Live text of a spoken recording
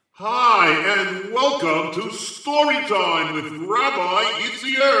Hi, and welcome to Storytime with Rabbi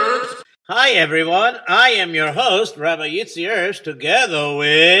Yitzi Herbst. Hi, everyone. I am your host, Rabbi Yitzi Herbst, together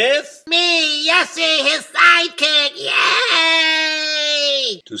with... Me, Yossi, his sidekick.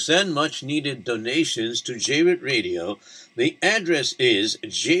 Yay! To send much-needed donations to J-Root Radio, the address is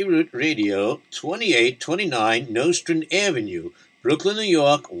J-Root Radio, 2829 Nostrand Avenue, Brooklyn, New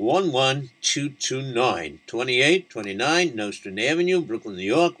York, 11229. 2829 Nostrand Avenue, Brooklyn, New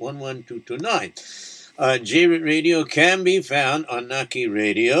York, 11229. J-Root Radio can be found on Naki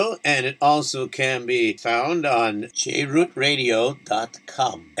Radio, and it also can be found on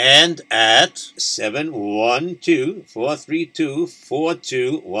jrootradio.com and at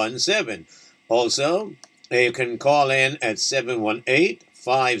 712-432-4217. Also, you can call in at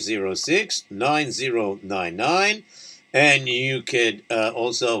 718-506-9099. And you could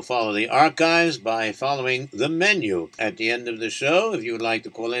also follow the archives by following the menu at the end of the show if you would like to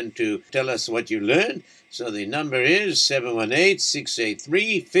call in to tell us what you learned. So the number is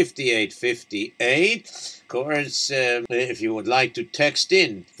 718-683-5858. Of course, if you would like to text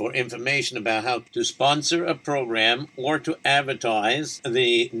in for information about how to sponsor a program or to advertise,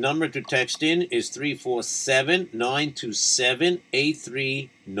 the number to text in is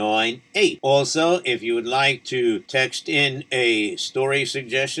 347-927-8398. Also, if you would like to text in a story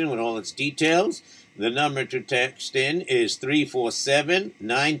suggestion with all its details, the number to text in is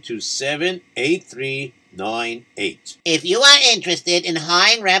 347-927-8398. If you are interested in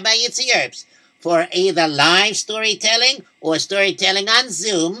hiring Rabbi Yitzi Herbst for either live storytelling or storytelling on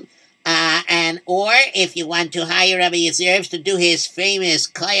Zoom, or if you want to hire Rabbi Yitzi Herbst to do his famous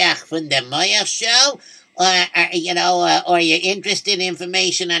Koyach from the Moyach show, or you're interested in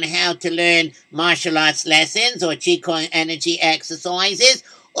information on how to learn martial arts lessons or Qigong energy exercises,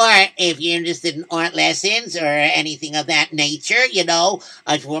 or if you're interested in art lessons or anything of that nature,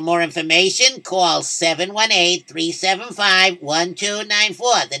 for more information, call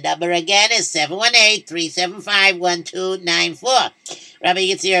 718-375-1294. The number again is 718-375-1294. Rabbi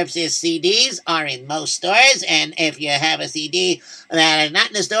Yitzi Herbst's CDs are in most stores, and if you have a CD that is not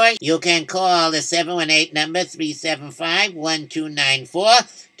in the store, you can call the 718 number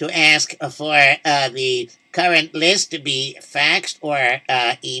 375-1294 to ask for the current list to be faxed or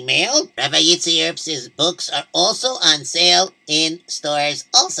emailed. Rabbi Yitzi Herbst's books are also on sale in stores,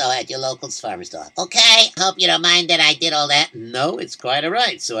 also at your local farm store. Okay, hope you don't mind that I did all that. No, it's quite all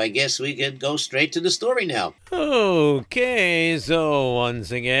right. So I guess we could go straight to the story now. Okay, so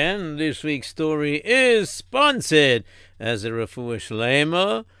once again, this week's story is sponsored as a refuah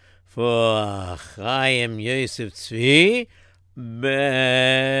shlema for Chaim Yosef Tzvi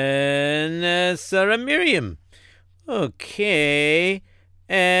Ben Sarah Miriam. Okay,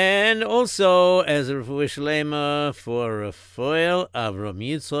 and also as a refuah shlema for Rafael Avram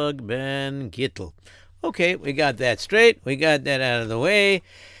Yitzchak Ben Gittel. Okay, we got that straight. We got that out of the way.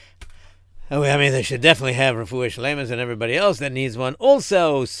 I mean, they should definitely have refuah shlemas and everybody else that needs one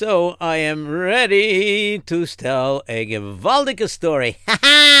also. So I am ready to tell a gewaldige story.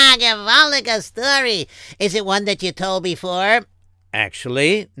 Ha-ha, gewaldige story. Is it one that you told before?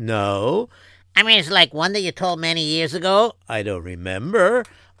 Actually, no. I mean, it's like one that you told many years ago? I don't remember.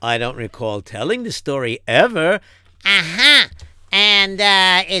 I don't recall telling the story ever. Aha. And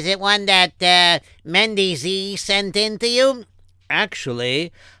is it one that Mendy Z sent in to you?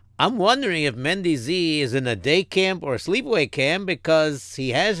 Actually, I'm wondering if Mendy Z is in a day camp or sleepaway camp because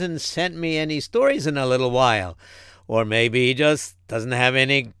he hasn't sent me any stories in a little while. Or maybe he just doesn't have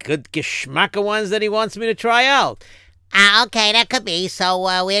any good geschmacka ones that he wants me to try out. Okay, that could be. So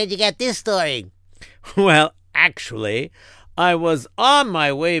where did you get this story? Well, actually, I was on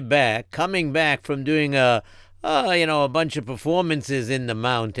my way back, coming back from doing a bunch of performances in the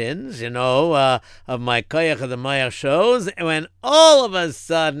mountains, of my Koyach of the Mayach shows, and when all of a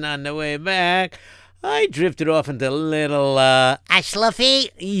sudden on the way back, I drifted off into a little, Ashluffy?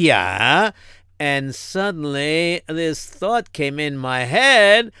 Yeah, and suddenly this thought came in my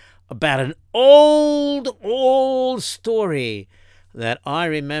head about an old story that I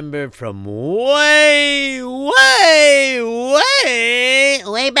remember from way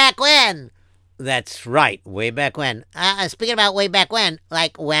back when? That's right, way back when. Speaking about way back when,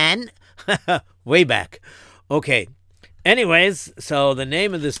 like when? Way back. Okay. Anyways, so the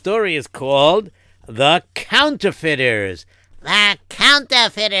name of the story is called The Counterfeiters. The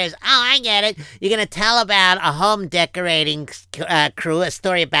counterfeiters. Oh, I get it. You're going to tell about a home decorating crew, a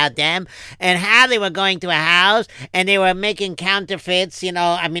story about them, and how they were going to a house, and they were making counterfeits,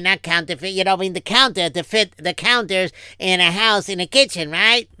 not counterfeit, to fit the counters in a house, in a kitchen,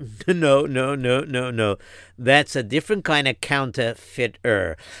 right? No. That's a different kind of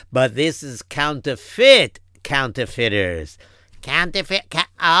counterfeiter. But this is counterfeit counterfeiters. Counterfeit?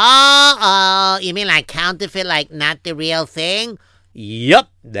 You mean like counterfeit, like not the real thing?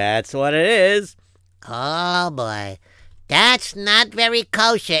 Yup, that's what it is. Oh, boy. That's not very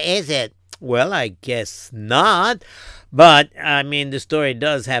kosher, is it? Well, I guess not. But, the story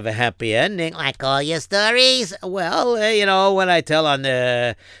does have a happy ending. Like all your stories? Well, when I tell on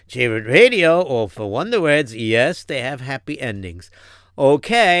the J-Root Radio or for Wonder Words, yes, they have happy endings.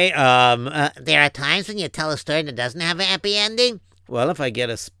 Okay, there are times when you tell a story that doesn't have a happy ending? Well, if I get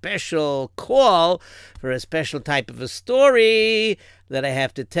a special call for a special type of a story that I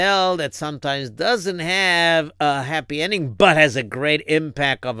have to tell that sometimes doesn't have a happy ending but has a great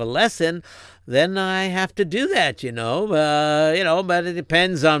impact of a lesson, then I have to do that, but it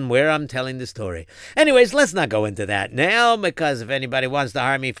depends on where I'm telling the story. Anyways, let's not go into that now, because if anybody wants to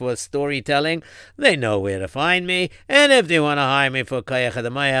hire me for storytelling, they know where to find me. And if they want to hire me for Kayach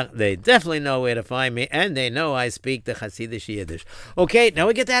HaDamayach, they definitely know where to find me, and they know I speak the Hasidic Yiddish. Okay, now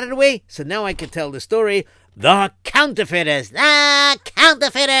we get that out of the way, so now I can tell the story, The Counterfeiters. The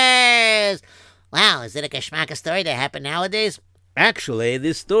Counterfeiters! Wow, is it a geschmacka story that happened nowadays? Actually,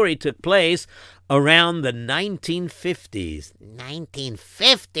 this story took place around the 1950s.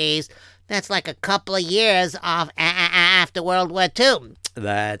 1950s? That's like a couple of years after World War II.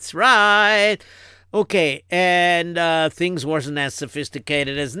 That's right. Okay, and things wasn't as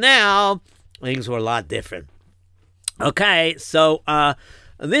sophisticated as now. Things were a lot different. Okay, so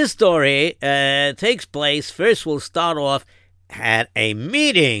this story takes place. First, we'll start off at a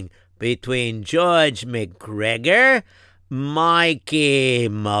meeting between George McGregor, Mikey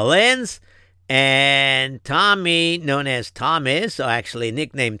Mullins, and Tommy, known as Thomas, or actually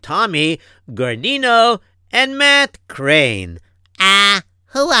nicknamed Tommy, Gardino, and Matt Crane.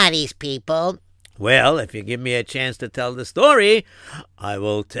 Who are these people? Well, if you give me a chance to tell the story, I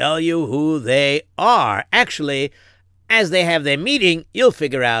will tell you who they are. Actually, as they have their meeting, you'll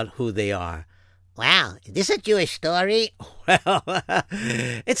figure out who they are. Wow, is this a Jewish story? Well,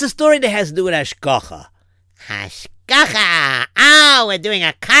 it's a story that has to do with Hashgacha. Hashgacha! Oh, we're doing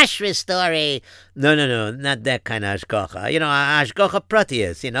a kashrus story. No, not that kind of Hashgacha. Hashgacha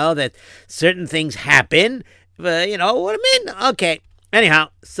Pratius, that certain things happen. What I mean? Okay. Anyhow,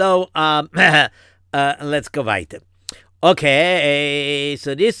 so let's go weiter. Okay,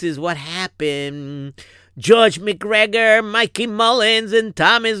 so this is what happened. George McGregor, Mikey Mullins, and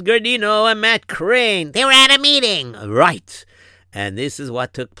Thomas Gardino, and Matt Crane. They were at a meeting. Right. And this is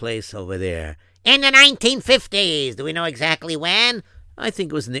what took place over there. In the 1950s. Do we know exactly when? I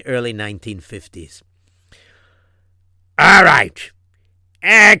think it was in the early 1950s. All right.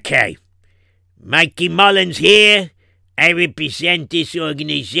 Okay. Mikey Mullins here. I represent this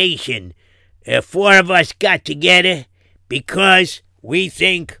organization. 4 of us got together because we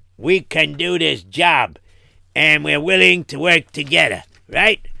think we can do this job, and we're willing to work together,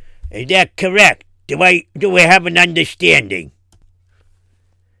 right? Is that correct? Do we have an understanding?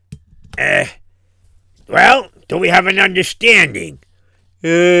 Well, do we have an understanding?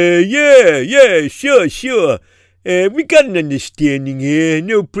 Yeah, sure. We got an understanding here,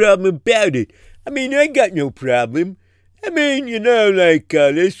 no problem about it. I got no problem.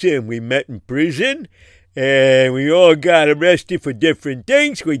 Listen, we met in prison, and we all got arrested for different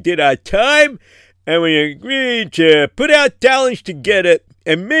things. We did our time, and we agreed to put our talents together,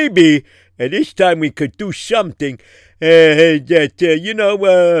 and maybe at this time we could do something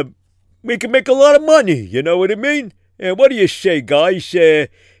that, we can make a lot of money, you know what I mean? What do you say, guys?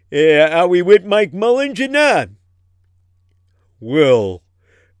 Are we with Mike Mullins or not? Well,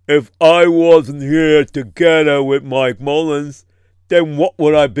 if I wasn't here together with Mike Mullins, then what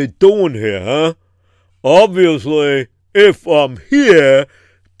would I be doing here, huh? Obviously, if I'm here,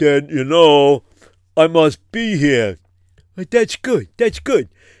 then, I must be here. That's good.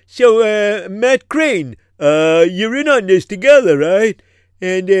 So, Matt Crane, you're in on this together, right?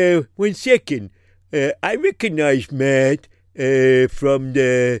 And, 1 second. I recognize Matt, from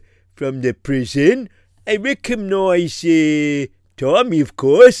the prison. I recognize, Tommy, of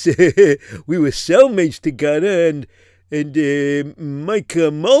course. We were cellmates together, and Mike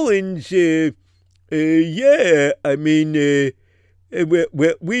Mullins, wait a minute.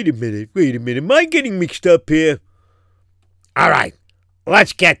 Am I getting mixed up here? All right,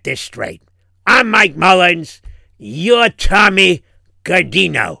 let's get this straight. I'm Mike Mullins. You're Tommy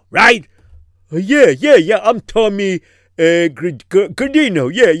Gardino, right? Yeah, I'm Tommy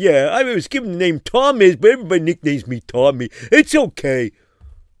Gardino. Yeah. I was given the name Thomas, but everybody nicknames me Tommy. It's okay.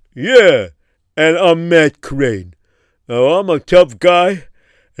 Yeah, and I'm Matt Crane. Oh, I'm a tough guy,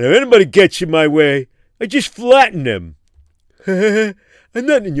 and if anybody gets in my way, I just flatten them. I'm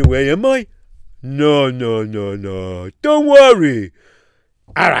not in your way, am I? No. Don't worry.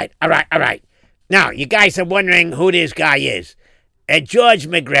 All right. Now, you guys are wondering who this guy is. George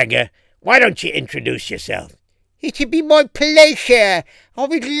McGregor, why don't you introduce yourself? It'll be my pleasure. I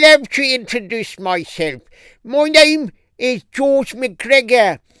would love to introduce myself. My name is George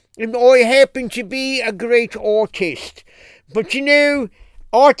McGregor, and I happen to be a great artist. But you know,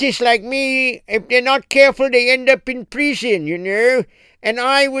 artists like me, if they're not careful, they end up in prison, you know. And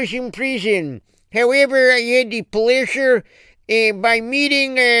I was in prison. However, I had the pleasure by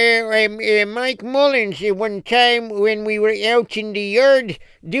meeting Mike Mullins one time when we were out in the yard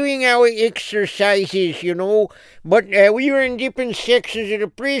doing our exercises, you know. But we were in different sections of the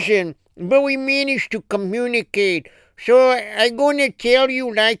prison, but we managed to communicate. So I'm going to tell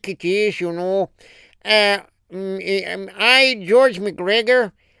you like it is, you know. I, George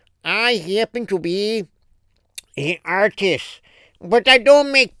McGregor, I happen to be an artist, but I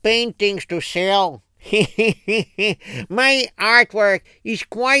don't make paintings to sell. My artwork is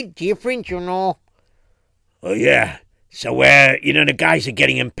quite different, you know. Oh, yeah. So, the guys are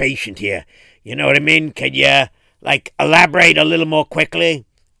getting impatient here. You know what I mean? Can you, elaborate a little more quickly?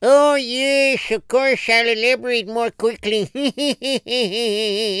 Oh, yes, of course, I'll elaborate more quickly.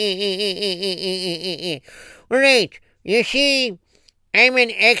 Right, you see, I'm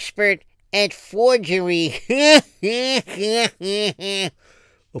an expert at forgery.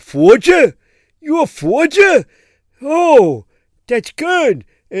 A forger? You a forger? Oh, that's good.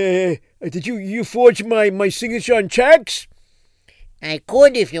 Did you forge my signature on checks? I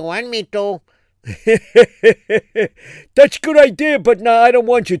could if you want me to. That's a good idea, but no, I don't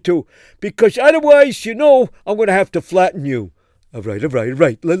want you to. Because otherwise, I'm going to have to flatten you. All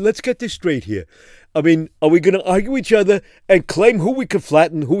right. Let's get this straight here. I mean, are we going to argue each other and claim who we can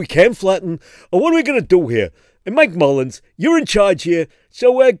flatten, who we can't flatten? Or what are we going to do here? And Mike Mullins, you're in charge here,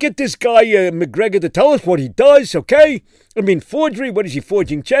 so get this guy McGregor to tell us what he does, okay? I mean, forgery, what is he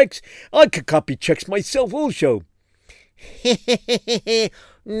forging checks? I could copy checks myself also.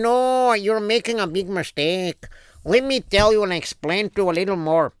 No, you're making a big mistake. Let me tell you and explain to you a little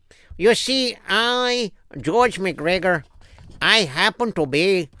more. You see, George McGregor, I happen to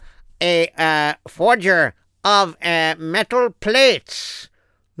be a forger of metal plates.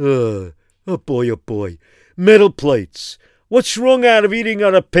 Oh boy. Metal plates. What's wrong out of eating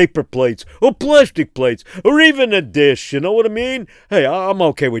out of paper plates, or plastic plates, or even a dish, you know what I mean? Hey, I'm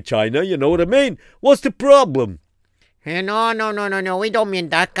okay with China, you know what I mean? What's the problem? No, we don't mean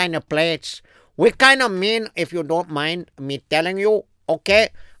that kind of plates. We kind of mean, if you don't mind me telling you, okay,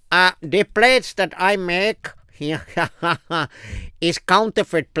 the plates that I make is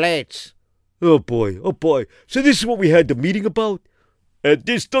counterfeit plates. Oh boy. So this is what we had the meeting about?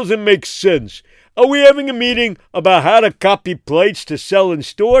 This doesn't make sense. Are we having a meeting about how to copy plates to sell in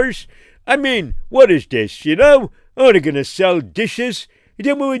stores? I mean, what is this, Are they going to sell dishes? Is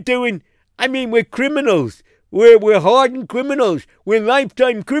that what we're doing? I mean, we're criminals. We're hardened criminals. We're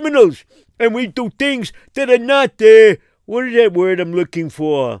lifetime criminals. And we do things that are not there. What is that word I'm looking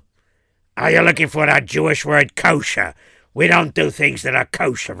for? Are you looking for that Jewish word kosher? We don't do things that are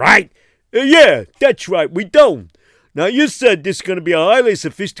kosher, right? Yeah, that's right. We don't. Now, you said this is going to be a highly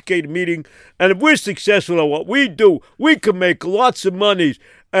sophisticated meeting, and if we're successful at what we do, we can make lots of money.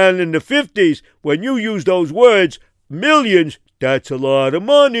 And in the 50s, when you use those words, millions, that's a lot of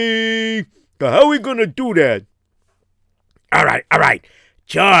money. Now, how are we going to do that? All right.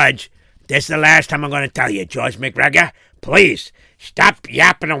 George, this is the last time I'm going to tell you, George McGregor. Please, stop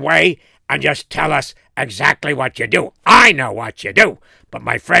yapping away and just tell us exactly what you do. I know what you do, but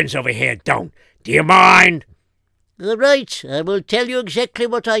my friends over here don't. Do you mind? All right, I will tell you exactly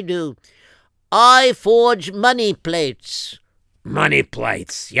what I do. I forge money plates. Money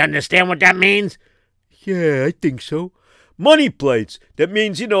plates. You understand what that means? Yeah, I think so. Money plates. That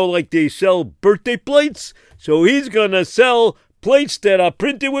means, like they sell birthday plates. So he's gonna sell plates that are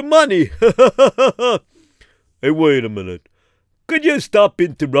printed with money. Hey, wait a minute. Could you stop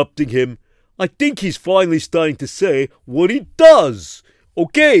interrupting him? I think he's finally starting to say what he does.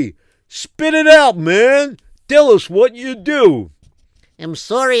 Okay, spit it out, man. Tell us what you do. I'm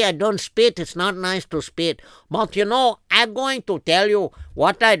sorry I don't spit. It's not nice to spit. But I'm going to tell you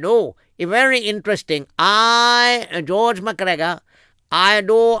what I do. It's very interesting. George McGregor, I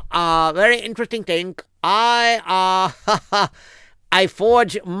do a very interesting thing. I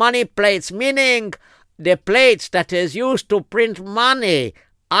forge money plates, meaning the plates that is used to print money.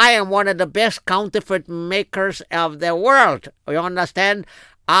 I am one of the best counterfeit makers of the world. You understand?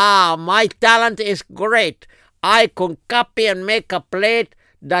 My talent is great. I can copy and make a plate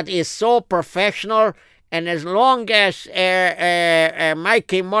that is so professional, and as long as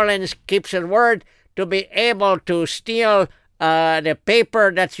Mikey Mullins keeps his word to be able to steal the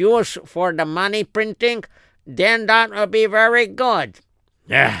paper that's used for the money printing, then that will be very good.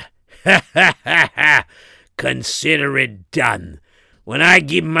 Consider it done. When I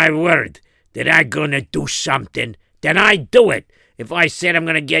give my word that I'm going to do something, then I do it. If I said I'm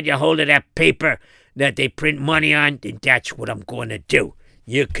going to get you hold of that paper that they print money on, then that's what I'm going to do.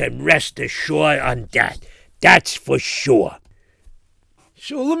 You can rest assured on that. That's for sure.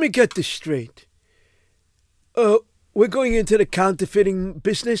 So let me get this straight. We're going into the counterfeiting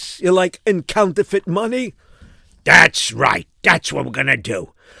business? You like in counterfeit money? That's right. That's what we're going to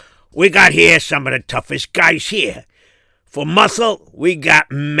do. We got here some of the toughest guys here. For muscle, we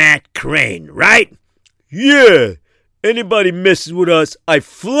got Matt Crane, right? Yeah. Anybody messes with us, I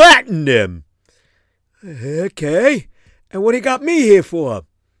flatten them. Okay. And what do you got me here for?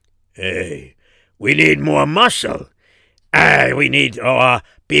 Hey, we need more muscle. We need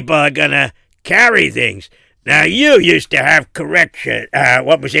people are going to carry things. Now, you used to have corrections. I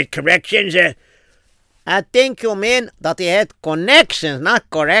think you mean that he had connections, not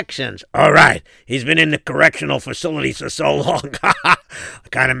corrections. All right. He's been in the correctional facilities for so long. I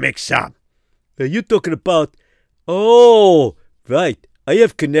kind of mix up. Are you talking about... Oh, right. I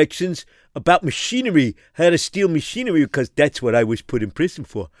have connections about machinery, how to steal machinery, because that's what I was put in prison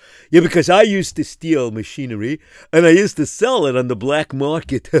for. Yeah, because I used to steal machinery, and I used to sell it on the black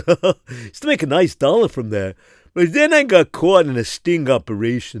market. Used to make a nice dollar from there. But then I got caught in a sting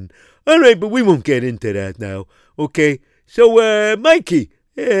operation. All right, but we won't get into that now. Okay, so, Mikey,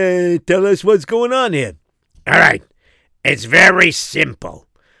 tell us what's going on here. All right, it's very simple.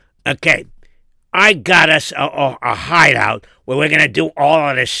 Okay, I got us a hideout where we're going to do all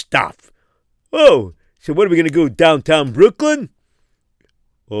of this stuff. Oh, so what are we going to go downtown Brooklyn?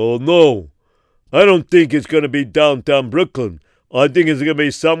 Oh, no. I don't think it's going to be downtown Brooklyn. I think it's going to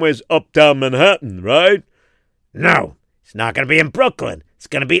be somewhere uptown Manhattan, right? No, it's not going to be in Brooklyn. It's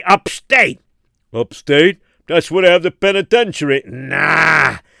going to be upstate. Upstate? That's where they have the penitentiary.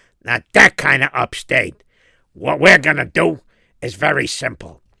 Nah, not that kind of upstate. What we're going to do is very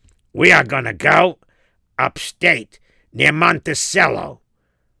simple. We are going to go upstate near Monticello.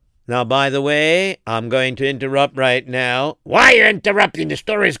 Now, by the way, I'm going to interrupt right now. Why are you interrupting? The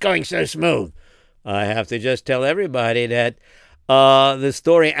story is going so smooth. I have to just tell everybody that the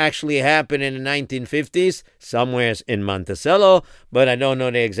story actually happened in the 1950s, somewhere in Monticello, but I don't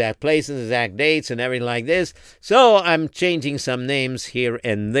know the exact places, exact dates, and everything like this. So I'm changing some names here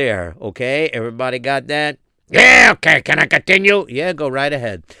and there, okay? Everybody got that? Yeah, okay. Can I continue? Yeah, go right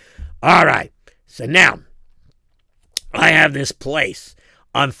ahead. All right. So now, I have this place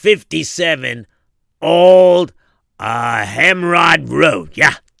on 57 Old Hemrod Road.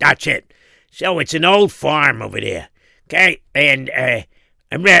 Yeah, that's it. So it's an old farm over there. Okay, and I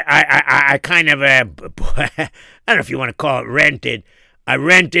kind of, I don't know if you want to call it rented. I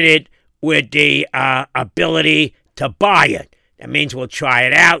rented it with the ability to buy it. That means we'll try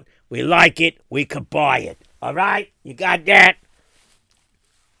it out. We like it, we could buy it. All right? You got that?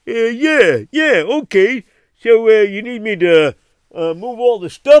 Yeah, okay. So you need me to move all the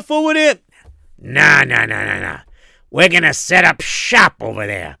stuff over there? No. We're going to set up shop over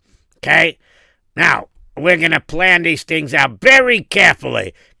there. Okay? Now, we're going to plan these things out very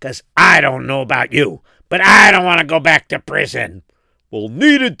carefully, because I don't know about you, but I don't want to go back to prison. Well,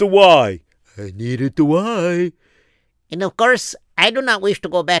 neither do I. Neither do I. And of course, I do not wish to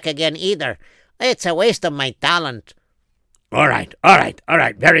go back again either. It's a waste of my talent. All right.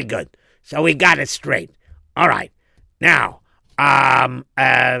 Very good. So we got it straight. All right. Now,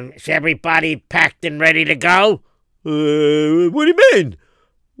 is everybody packed and ready to go? What do you mean?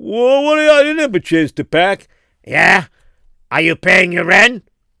 Well, I didn't have a chance to pack. Yeah? Are you paying your rent?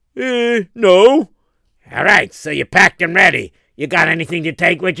 No. All right, so you're packed and ready. You got anything to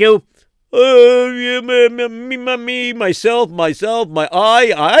take with you? Yeah, me, myself,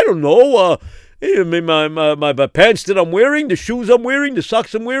 I don't know. My pants that I'm wearing, the shoes I'm wearing, the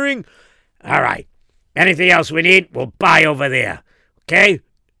socks I'm wearing. All right. Anything else we need, we'll buy over there. Okay?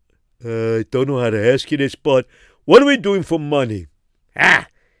 I don't know how to ask you this, but what are we doing for money?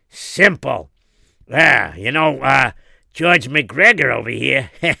 Simple. George McGregor over here,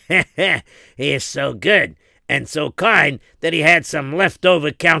 he is so good. and so kind that he had some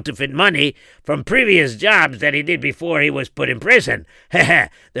leftover counterfeit money from previous jobs that he did before he was put in prison.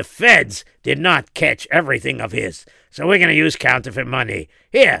 The feds did not catch everything of his, so we're going to use counterfeit money.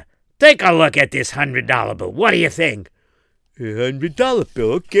 Here, take a look at this $100 bill. What do you think? A $100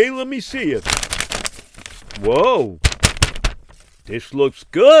 bill. Okay, let me see it. Whoa. This looks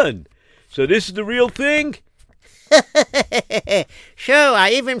good. So this is the real thing? So I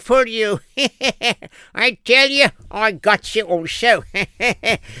even fooled you. I tell you, I got you also.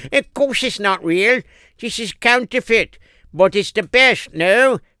 Of course it's not real. This is counterfeit. But it's the best,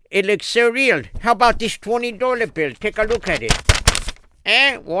 no? It looks so real. How about this $20 bill? Take a look at it.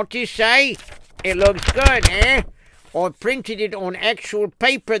 What do you say? It looks good, I printed it on actual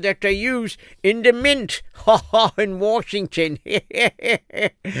paper that they use in the mint in Washington.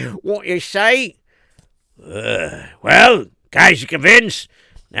 What you say? Well, guys, you convinced?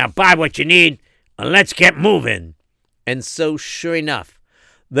 Now buy what you need and let's get moving. And so, sure enough,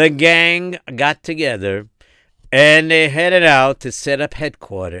 the gang got together and they headed out to set up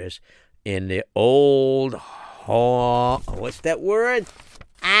headquarters in the old what's that word?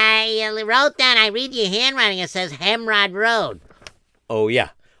 I wrote down, I read your handwriting, it says Hemrod Road. Oh, yeah.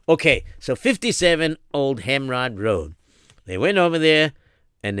 Okay, so 57 Old Hemrod Road. They went over there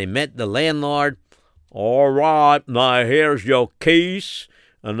and they met the landlord. All right, now here's your keys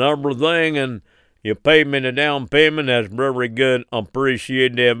and everything, and you paid me the down payment. That's very good. I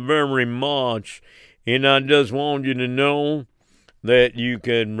appreciate that very much. And I just want you to know that you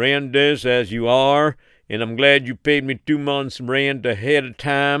can rent this as you are, and I'm glad you paid me 2 months' rent ahead of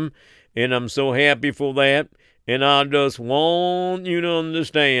time, and I'm so happy for that. And I just want you to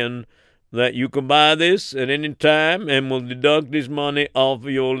understand that you can buy this at any time, and we'll deduct this money off of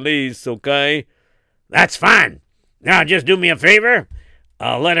your lease, okay? That's fine. Now just do me a favor.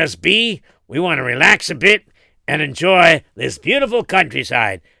 Let us be. We want to relax a bit and enjoy this beautiful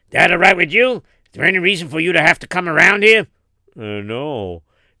countryside. That all right with you? Is there any reason for you to have to come around here? No.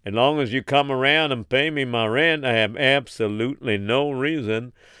 As long as you come around and pay me my rent, I have absolutely no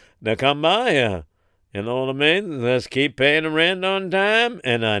reason to come by here. You know what I mean? Let's keep paying the rent on time,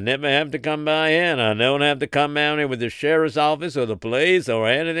 and I never have to come by here, and I don't have to come down here with the sheriff's office or the police or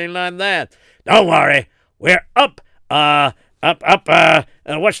anything like that. Don't worry. We're up.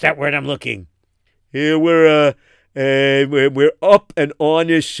 What's that word I'm looking? Here we're up and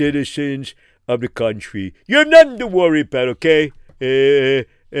honest citizens of the country. You're nothing to worry about, okay?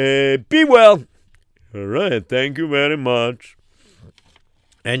 Be well. All right, thank you very much.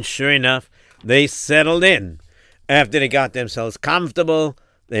 And sure enough, they settled in. After they got themselves comfortable,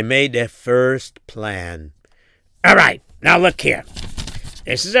 they made their first plan. All right, now look here.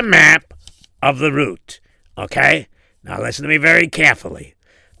 This is a map of the route, okay? Now listen to me very carefully.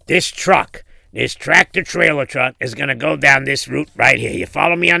 This tractor-trailer truck, is going to go down this route right here. You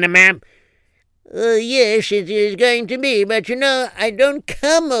follow me on the map? Yes, it is going to be, but I don't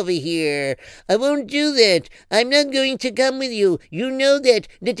come over here. I won't do that. I'm not going to come with you. You know that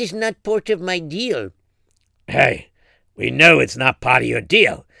is not part of my deal. Hey, we know it's not part of your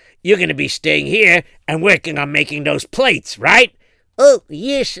deal. You're going to be staying here and working on making those plates, right? Oh,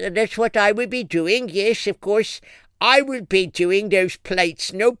 yes, that's what I will be doing. Yes, of course. I will be doing those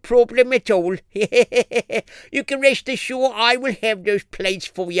plates, no problem at all. You can rest assured I will have those plates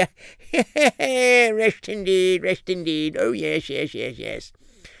for you. Rest indeed. Oh, yes.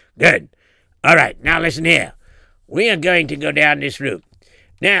 Good. All right, now listen here. We are going to go down this route.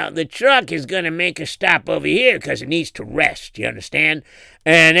 Now, the truck is going to make a stop over here because it needs to rest, you understand?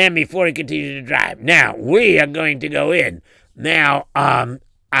 And then before it continues to drive. Now, we are going to go in. Now,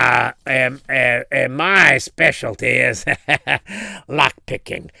 my specialty is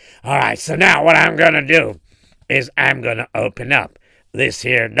lockpicking. All right, so now what I'm going to do is I'm going to open up this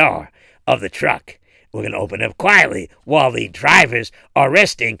here door of the truck. We're going to open up quietly while the drivers are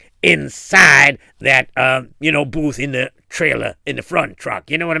resting inside that, booth in the trailer, in the front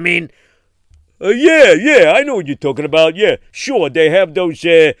truck. You know what I mean? Yeah, I know what you're talking about. Yeah, sure, they have those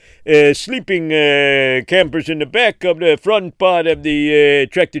sleeping campers in the back of the front part of the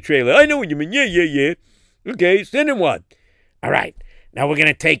tractor-trailer. I know what you mean. Yeah. Okay, so then what? All right, now we're going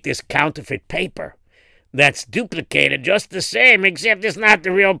to take this counterfeit paper that's duplicated just the same, except it's not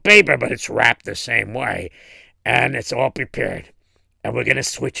the real paper, but it's wrapped the same way, and it's all prepared. And we're going to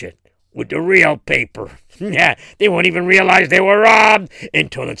switch it with the real paper. Yeah, they won't even realize they were robbed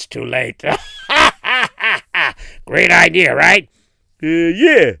until it's too late. Great idea, right?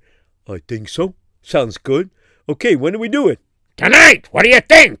 Yeah, I think so. Sounds good. Okay, when do we do it? Tonight! What do you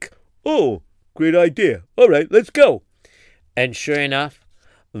think? Oh, great idea. All right, let's go. And sure enough,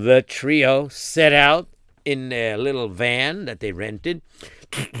 the trio set out in their little van that they rented.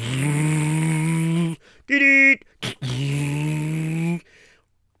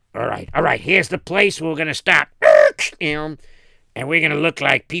 All right, here's the place where we're going to stop. And we're going to look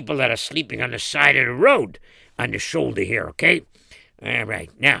like people that are sleeping on the side of the road on the shoulder here, okay? All right,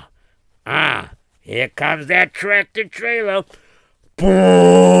 now, here comes that tractor trailer.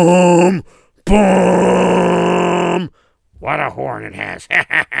 Boom! Boom! What a horn it has.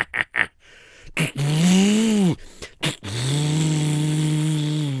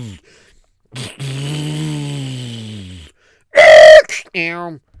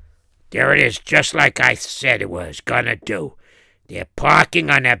 There it is, just like I said it was gonna do. They're parking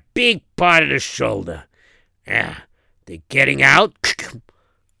on that big part of the shoulder. Yeah, they're getting out.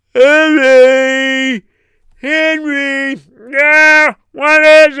 Henry! Henry! Yeah, what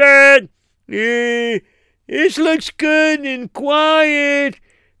is it? This looks good and quiet.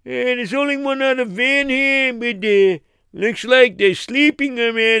 And there's only one other van here, but looks like they're sleeping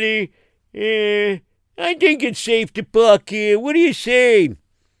already. I think it's safe to park here. What do you say?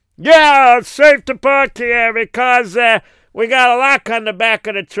 Yeah, it's safe to park here because we got a lock on the back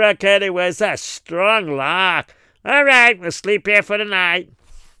of the truck anyway. It's a strong lock. All right, we'll sleep here for the night.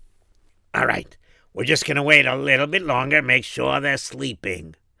 All right, we're just going to wait a little bit longer, make sure they're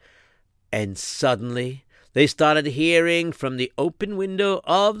sleeping. And suddenly, they started hearing from the open window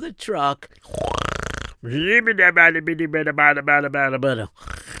of the truck. All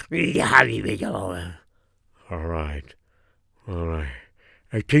right.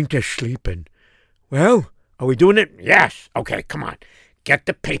 I think they're sleeping. Well, are we doing it? Yes. Okay, come on. Get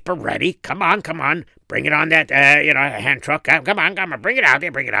the paper ready. Come on. Bring it on that, hand truck. Come on. Bring it out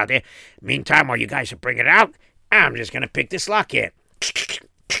there. Meantime, while you guys are bringing it out, I'm just going to pick this lock here.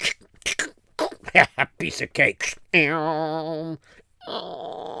 A piece of cake. All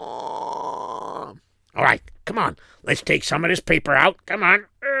right, come on. Let's take some of this paper out. Come on.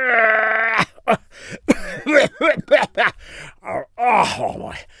 Oh,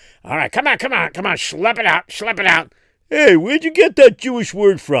 boy. All right, come on. Schlep it out. Hey, where'd you get that Jewish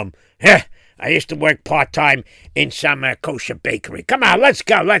word from? I used to work part-time in some kosher bakery. Come on, let's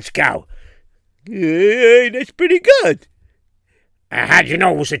go. Hey, that's pretty good. How'd you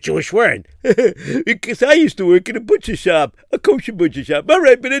know it was a Jewish word? Because I used to work in a butcher shop, a kosher butcher shop. All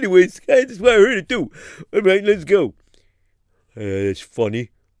right, but anyways, that's why I heard it too. All right, let's go. That's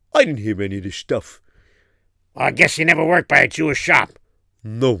funny. I didn't hear any of this stuff. Well, I guess you never worked by a Jewish shop.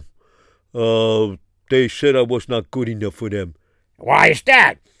 No. They said I was not good enough for them. Why is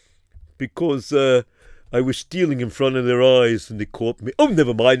that? Because I was stealing in front of their eyes and they caught me. Oh,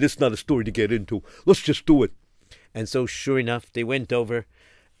 never mind. That's not a story to get into. Let's just do it. And so, sure enough, they went over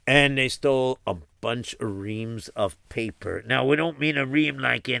and they stole a bunch of reams of paper. Now, we don't mean a ream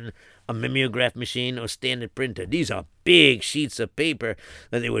like in a mimeograph machine or standard printer. These are big sheets of paper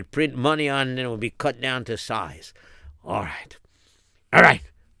that they would print money on and then it would be cut down to size. All right.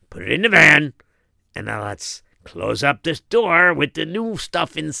 Put it in the van. And now let's close up this door with the new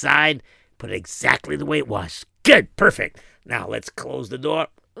stuff inside. Put it exactly the way it was. Good. Perfect. Now let's close the door.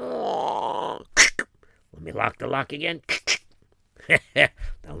 Let me lock the lock again.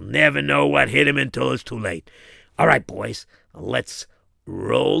 They'll never know what hit him until it's too late. All right, boys. Let's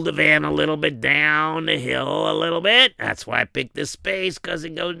roll the van a little bit down the hill a little bit. That's why I picked this space, because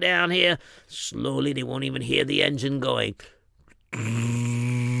it goes down here. Slowly, they won't even hear the engine going.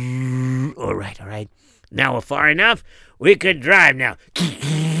 All right. Now we're far enough. We could drive now.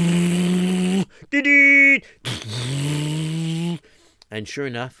 And sure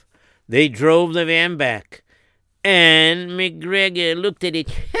enough, they drove the van back. And McGregor looked at it.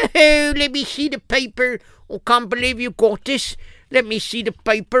 Oh, let me see the paper. I can't believe you got this. Let me see the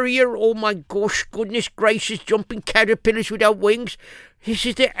paper here. Oh, my gosh, goodness gracious, jumping caterpillars without wings. This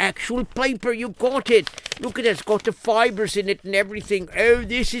is the actual paper. You got it. Look at it. It's got the fibers in it and everything. Oh,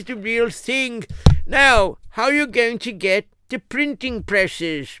 this is the real thing. Now, how are you going to get the printing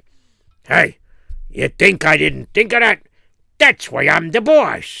presses? Hey, you think I didn't think of that? That's why I'm the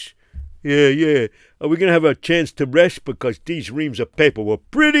boss. Yeah. Are we going to have a chance to rest because these reams of paper were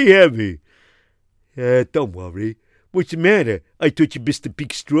pretty heavy? Don't worry. What's the matter? I thought you missed a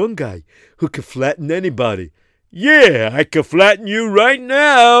big strong guy who could flatten anybody. Yeah, I can flatten you right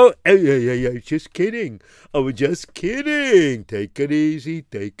now. Yeah, just kidding. I was just kidding. Take it easy.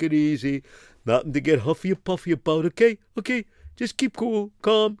 Nothing to get huffy or puffy about, okay? Okay, just keep cool,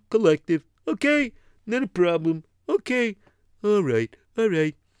 calm, collective. Okay, not a problem. Okay, all right.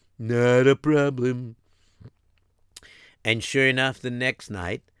 Not a problem. And sure enough, the next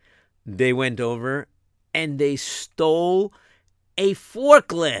night, they went over and they stole a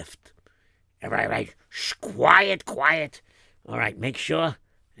forklift. Right. Shh, quiet. All right, make sure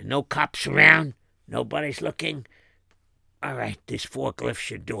no cops around. Nobody's looking. All right, this forklift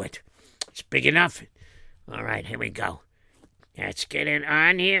should do it. It's big enough. All right, here we go. Let's get it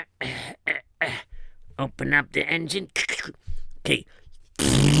on here. Open up the engine. Okay.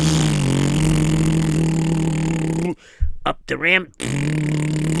 Up the ramp.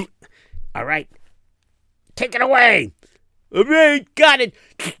 All right. Take it away. All right, got it.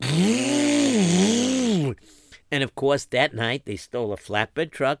 And of course, that night they stole a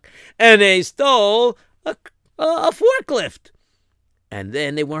flatbed truck and they stole a forklift. And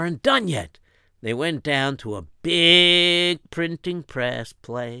then they weren't done yet. They went down to a big printing press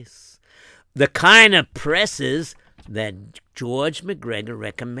place, the kind of presses that George McGregor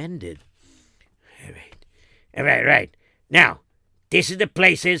recommended. All right. Now, this is the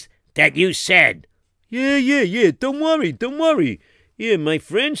places that you said. Yeah. Don't worry. Yeah, my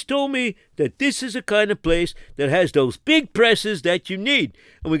friends told me that this is a kind of place that has those big presses that you need.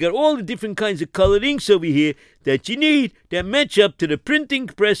 And we got all the different kinds of colored inks over here that you need that match up to the printing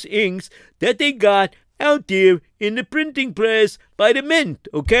press inks that they got out there in the printing press by the mint,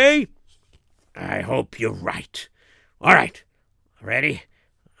 okay? I hope you're right. All right. Ready?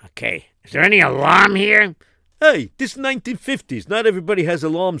 Okay. Is there any alarm here? Hey, this is 1950s. Not everybody has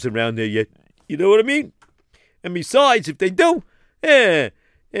alarms around there yet. You know what I mean? And besides, if they do,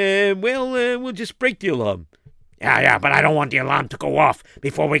 we'll just break the alarm. Yeah, but I don't want the alarm to go off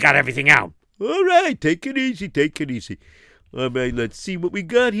before we got everything out. All right, take it easy. All right, let's see what we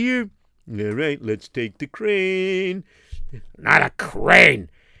got here. All right, let's take the crane. Not a crane.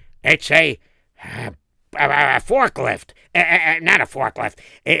 It's a forklift. Not a forklift.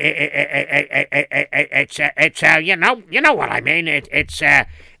 It's you know what I mean. It's a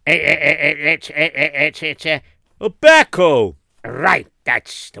backhoe. Right,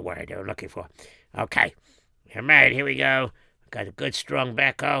 that's the word I'm looking for. Okay, all right, here we go. Got a good strong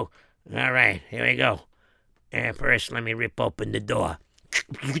backhoe. All right, here we go. And first, let me rip open the door.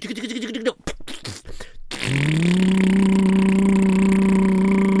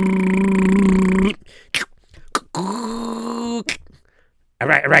 All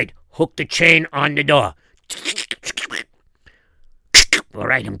right. Hook the chain on the door. All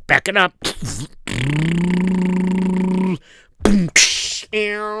right, I'm backing up.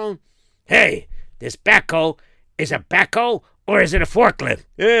 Hey, this backhoe is a backhoe or is it a forklift?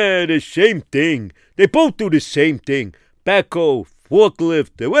 Yeah, the same thing. They both do the same thing. Backhoe,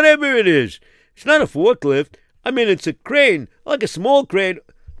 forklift, whatever it is. It's not a forklift. I mean, it's a crane, like a small crane.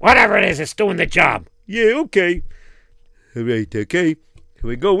 Whatever it is, it's doing the job. Yeah, okay. All right, okay. Here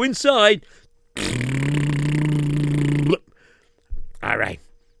we go inside. All right.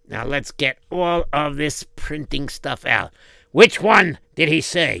 Now let's get all of this printing stuff out. Which one did he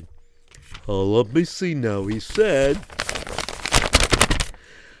say? Oh, let me see now. He said,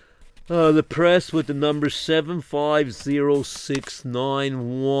 the press with the number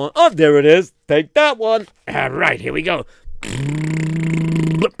 750691. Oh, there it is. Take that one. All right, here we go.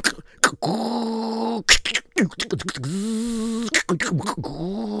 All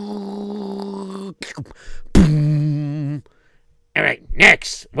right,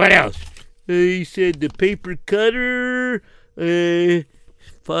 next. What else? He said the paper cutter,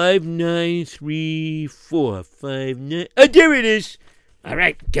 5934. 59. Oh, there it is. All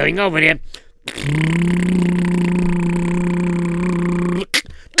right, going over there.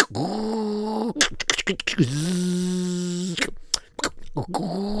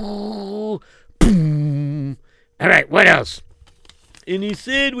 All right, what else? And he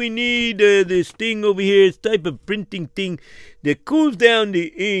said we need this thing over here, this type of printing thing that cools down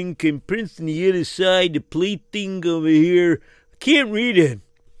the ink and prints on the other side, the plate thing over here. I can't read it.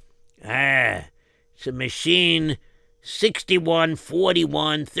 It's a machine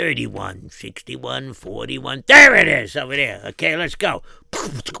 614131. 6141. There it is, over there. Okay, let's go.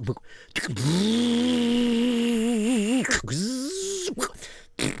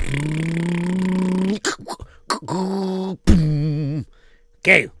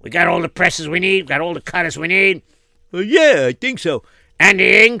 Okay, we got all the presses we need, got all the cutters we need. Yeah, I think so. And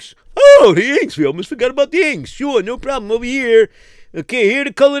the inks. Oh, the inks. We almost forgot about the inks. Sure, no problem. Over here. Okay, here are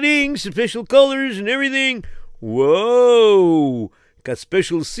the colored inks, special colors and everything. Whoa. Got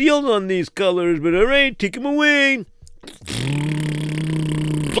special seals on these colors, but all right, take them away.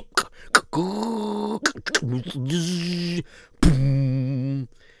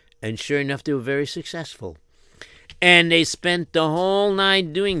 And sure enough, they were very successful. And they spent the whole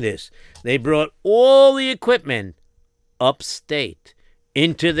night doing this. They brought all the equipment upstate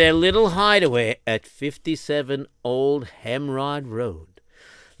into their little hideaway at 57 Old Hemrod Road.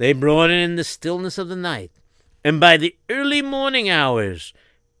 They brought it in the stillness of the night. And by the early morning hours,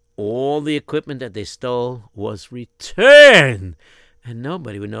 all the equipment that they stole was returned. And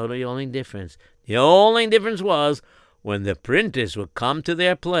nobody would know the only difference. The only difference was when the printers would come to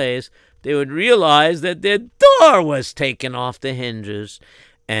their place, they would realize that their door was taken off the hinges,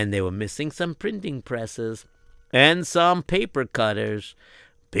 and they were missing some printing presses and some paper cutters,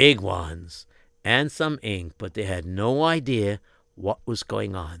 big ones, and some ink, but they had no idea what was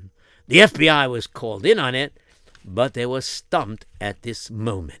going on. The FBI was called in on it, but they were stumped at this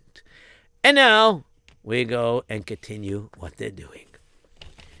moment. And now we go and continue what they're doing.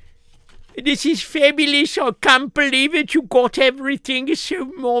 This is fabulous. I can't believe it. You got everything. It's so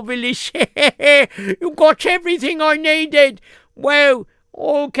marvelous. You got everything I needed. Wow.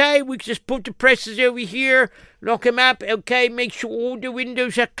 Okay, we just put the presses over here, lock them up. Okay, make sure all the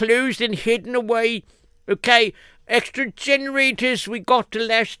windows are closed and hidden away. Okay, extra generators we got the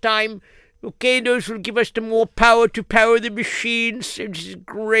last time. Okay, those will give us the more power to power the machines. This is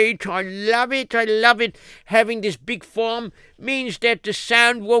great. I love it. I love it. Having this big farm means that the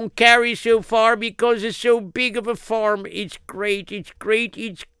sound won't carry so far because it's so big of a farm. It's great. It's great.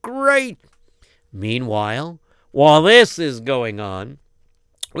 It's great. Meanwhile, while this is going on,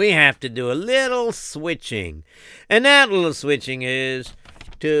 we have to do a little switching. And that little switching is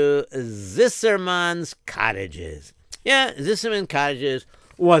to Zisserman's Cottages. Yeah, Zisserman Cottages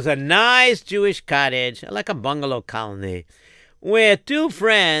was a nice Jewish cottage, like a bungalow colony, where two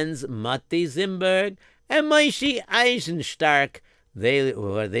friends, Matti Zimberg and Moshe Eisenstark, they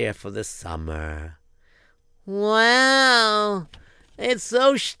were there for the summer. Wow, it's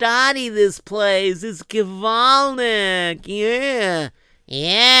so starty, this place. It's gewaltig, yeah.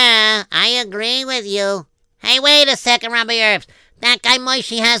 Yeah, I agree with you. Hey, wait a second, Rabbi Herbst. That guy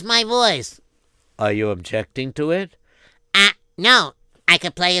Moshe has my voice. Are you objecting to it? No. I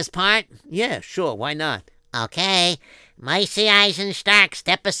could play his part? Yeah, sure, why not? Okay. Moshe Eisenstark,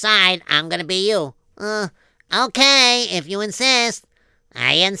 step aside. I'm gonna be you. Okay, if you insist.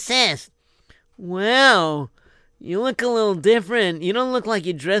 I insist. Well, you look a little different. You don't look like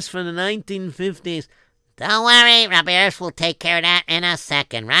you dressed from the 1950s. Don't worry, Rabbi Herbst will take care of that in a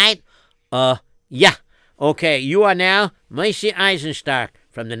second, right? Yeah. Okay, you are now Moshe Eisenstark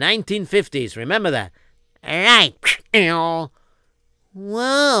from the 1950s. Remember that. Right.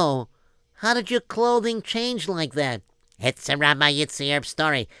 Whoa. How did your clothing change like that? It's a Rabbi Yitzi Herbst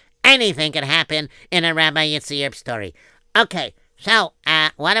story. Anything can happen in a Rabbi Yitzi Herbst story. Okay, so,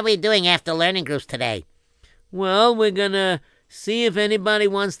 what are we doing after learning groups today? Well, we're gonna see if anybody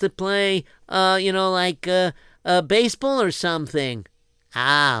wants to play, baseball or something.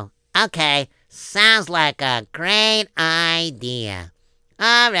 Oh, okay. Sounds like a great idea.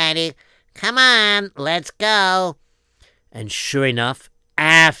 Alrighty, come on, let's go. And sure enough,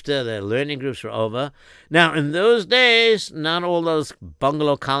 after the learning groups were over, now in those days, not all those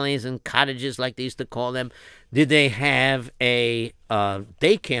bungalow colonies and cottages like they used to call them, did they have a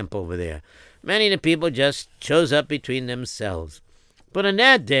day camp over there. Many of the people just chose up between themselves. But on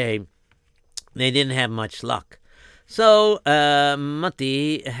that day, they didn't have much luck. So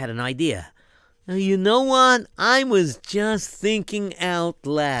Matti had an idea. You know what? I was just thinking out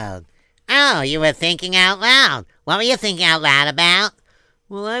loud. Oh, you were thinking out loud. What were you thinking out loud about?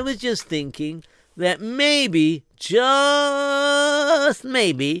 Well, I was just thinking that maybe, just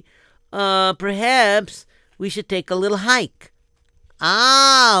maybe, perhaps we should take a little hike.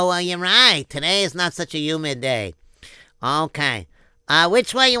 Oh, well, you're right. Today is not such a humid day. Okay.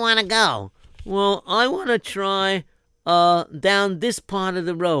 Which way you want to go? Well, I want to try down this part of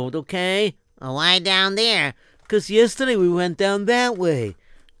the road, okay? Why down there? 'Cause yesterday we went down that way.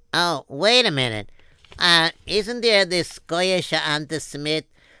 Oh, wait a minute. Isn't there this Goyish anti-Semit,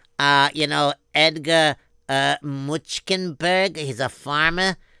 Edgar Muchkenberg? He's a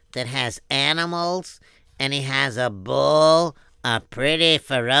farmer that has animals, and he has a bull, a pretty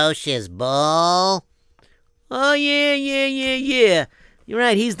ferocious bull. Oh, yeah. You're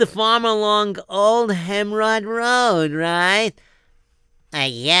right, he's the farmer along Old Hemrod Road, right?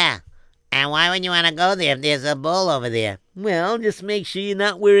 Yeah. And why would you want to go there if there's a bull over there? Well, just make sure you're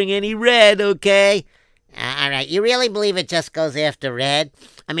not wearing any red, okay? All right, you really believe it just goes after red?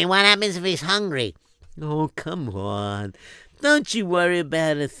 I mean, what happens if he's hungry? Oh, come on. Don't you worry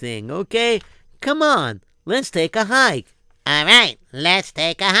about a thing, okay? Come on, let's take a hike. All right, let's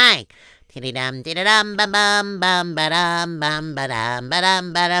take a hike.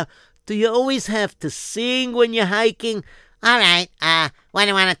 Tiddy-dum-tiddy-dum-ba-bum-bum-ba-dum-ba-dum-ba-dum. Do you always have to sing when you're hiking? All right, why do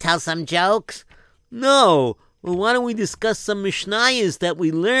you want to tell some jokes? No. Well, why don't we discuss some Mishnayos that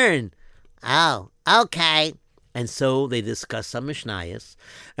we learn? Oh, okay. And so they discussed some Mishnayos.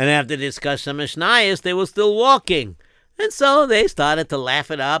 And after they discussed some Mishnayos, they were still walking. And so they started to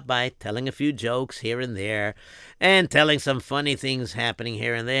laugh it up by telling a few jokes here and there and telling some funny things happening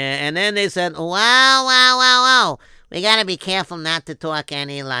here and there. And then they said, wow. We got to be careful not to talk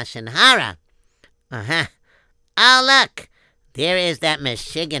any Lashon Hara. Oh, look. There is that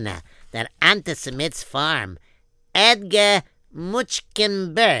Michiganer, that anti-Semit's farm. Edgar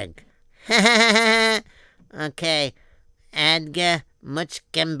Muchkenberg. Okay. Edgar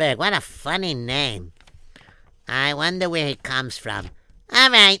Muchkenberg. What a funny name. I wonder where he comes from. All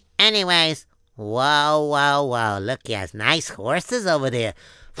right, anyways. Whoa. Look, he has nice horses over there.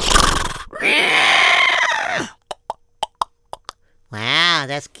 Wow,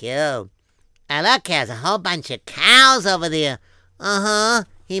 that's cute. Look, he has a whole bunch of cows over there.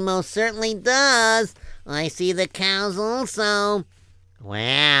 He most certainly does. I see the cows also.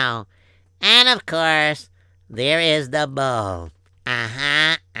 Wow. And of course, there is the bull.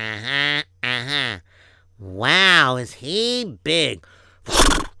 Wow, is he big?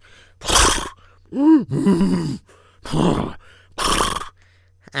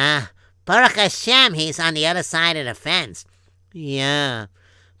 Baruch Hashem, he's on the other side of the fence. Yeah,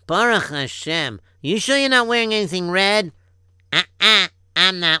 Baruch Hashem. You sure you're not wearing anything red?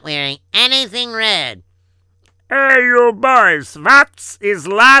 I'm not wearing anything red. Hey, you boys, what is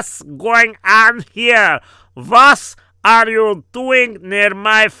last going on here? What are you doing near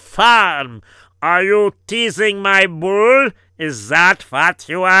my farm? Are you teasing my bull? Is that what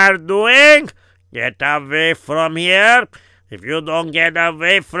you are doing? Get away from here. If you don't get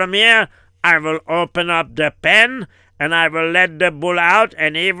away from here, I will open up the pen and I will let the bull out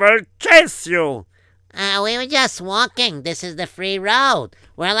and he will chase you. We were just walking. This is the free road.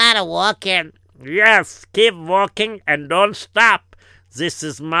 We're allowed to walk here. Yes, keep walking and don't stop. This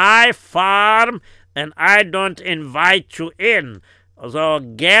is my farm and I don't invite you in. So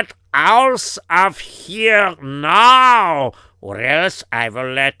get out of here now, or else I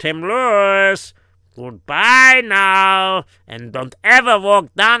will let him loose. Goodbye now, and don't ever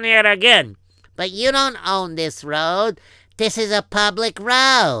walk down here again. But you don't own this road. This is a public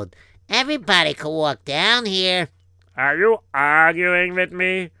road. Everybody can walk down here. Are you arguing with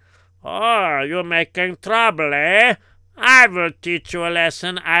me? Oh, you're making trouble, eh? I will teach you a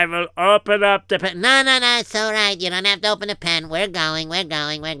lesson. I will open up the pen. No, it's all right. You don't have to open the pen. We're going.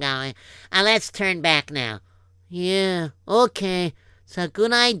 Let's turn back now. Yeah, okay. It's a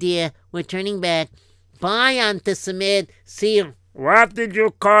good idea. We're turning back. Bye, anti-Semit. See you. What did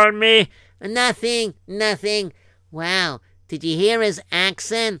you call me? Nothing. Wow, did you hear his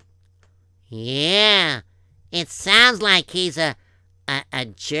accent? Yeah, it sounds like he's a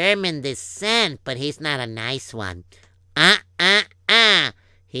German descent, but he's not a nice one.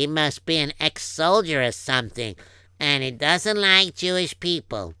 He must be an ex-soldier or something, and he doesn't like Jewish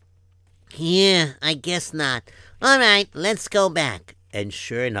people. Yeah, I guess not. All right, let's go back. And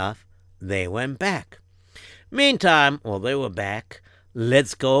sure enough, they went back. Meantime, while they were back,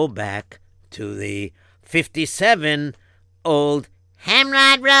 let's go back to the 57 Old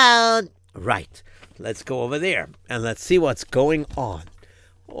Hemrod Road. Right. Let's go over there and let's see what's going on.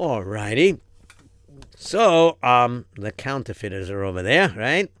 All righty. So, the counterfeiters are over there,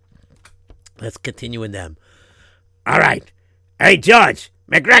 right? Let's continue with them. All right. Hey, George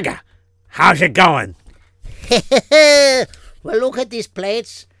McGregor, how's it going? Well, look at these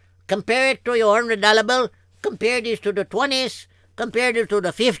plates. Compare it to your $100 bill. Compare this to the 20s. Compare it to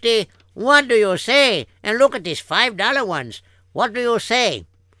the 50. What do you say? And look at these $5 ones. What do you say?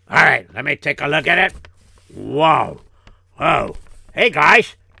 All right, let me take a look at it. Whoa. Hey,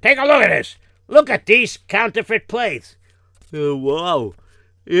 guys, take a look at this. Look at these counterfeit plates. Oh, wow.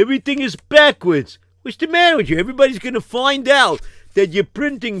 Everything is backwards. What's the matter with you? Everybody's going to find out that you're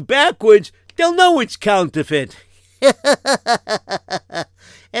printing backwards. They'll know it's counterfeit.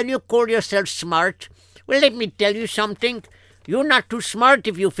 And you call yourself smart? Well, let me tell you something. You're not too smart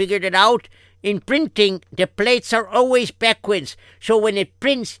if you figured it out. In printing, the plates are always backwards. So when it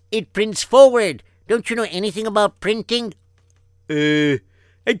prints forward. Don't you know anything about printing? I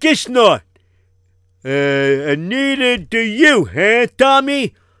guess not. And neither do you, huh,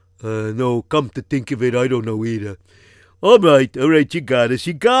 Tommy? No, come to think of it, I don't know either. All right, you got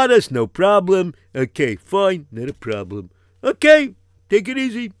us, no problem. Okay, fine, not a problem. Okay, take it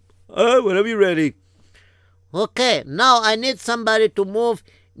easy. Whenever you're ready. Okay, now I need somebody to move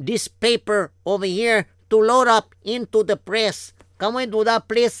this paper over here to load up into the press. Can we do that,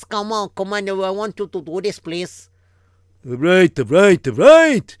 please? Come on, I want you to do this, please. All right.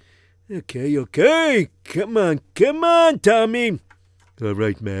 Okay. Come on, Tommy. All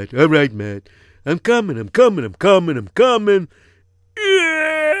right, Matt. I'm coming.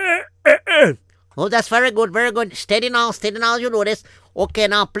 Oh, that's very good, very good. Steady now, you do this. Okay,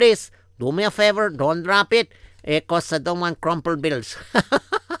 now please, do me a favor, don't drop it, because I don't want crumpled bills.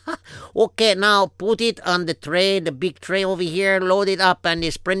 Okay, now put it on the tray, the big tray over here, load it up on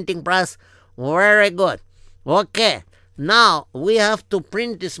this printing press. Very good. Okay, now we have to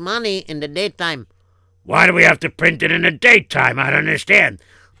print this money in the daytime. Why do we have to print it in the daytime? I don't understand.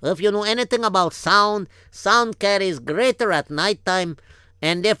 If you know anything about sound carries greater at nighttime,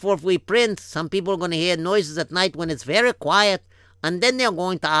 and therefore if we print, some people are going to hear noises at night when it's very quiet, and then they're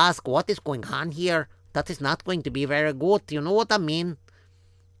going to ask, what is going on here? That is not going to be very good. You know what I mean?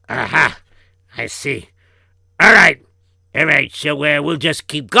 Aha, I see. All right, so we'll just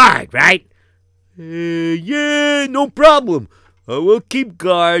keep guard, right? Yeah, no problem. I will keep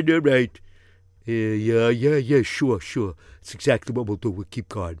guard, all right. Yeah, sure. That's exactly what we'll do. We'll keep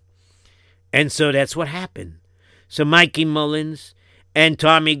guard. And so that's what happened. So Mikey Mullins and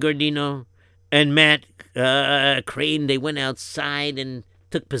Tommy Gordino and Matt Crane, they went outside and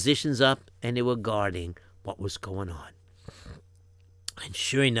took positions up, and they were guarding what was going on. And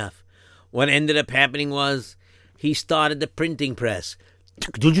sure enough, what ended up happening was he started the printing press.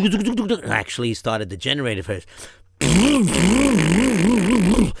 Actually, he started the generator first.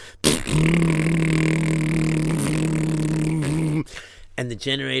 And the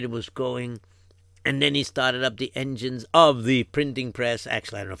generator was going, and then he started up the engines of the printing press.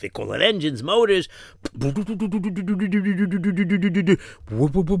 Actually, I don't know if they call it engines, motors.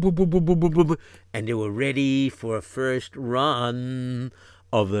 And they were ready for a first run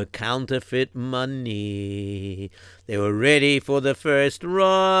of the counterfeit money. They were ready for the first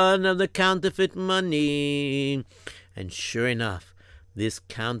run of the counterfeit money. And sure enough, this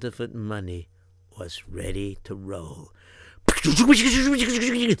counterfeit money was ready to roll.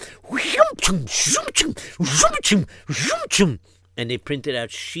 And they printed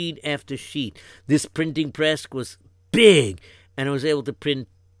out sheet after sheet. This printing press was big, and it was able to print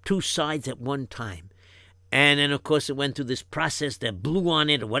 2 sides at one time. And then, of course, it went through this process that blew on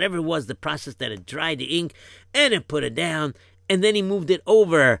it, or whatever it was, the process that had dried the ink, and it put it down, and then he moved it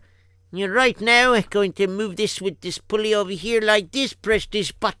over. Right now, I'm going to move this with this pulley over here like this, press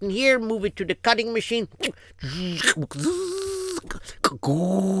this button here, move it to the cutting machine.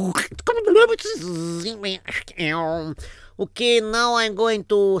 Okay, now I'm going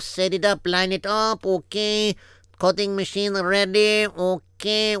to set it up, line it up, okay. Cutting machine ready,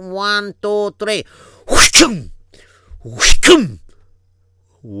 okay, 1, 2, 3.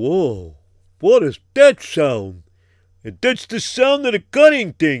 Whoa, what is that sound? And that's the sound of the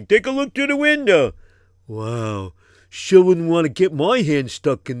cutting thing. Take a look through the window. Wow, sure wouldn't want to get my hand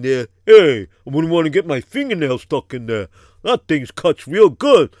stuck in there. Hey, I wouldn't want to get my fingernail stuck in there. That thing cuts real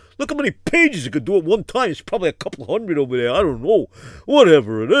good. Look how many pages it could do at one time. It's probably a couple hundred over there. I don't know.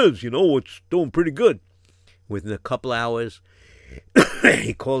 Whatever it is, it's doing pretty good. Within a couple hours,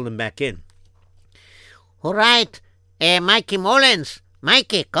 he called him back in. All right, Mikey Mullins.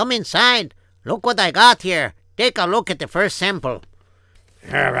 Mikey, come inside. Look what I got here. Take a look at the first sample.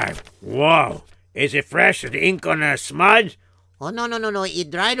 All right. Whoa. Is it fresh? Is the ink on the smudge? Oh, no. It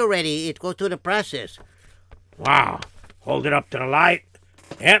dried already. It goes through the process. Wow. Hold it up to the light.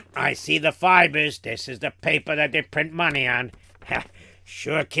 Yep, I see the fibers. This is the paper that they print money on.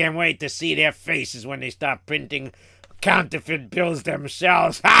 Sure can't wait to see their faces when they start printing counterfeit bills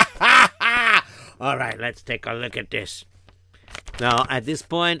themselves. All right, let's take a look at this. Now, at this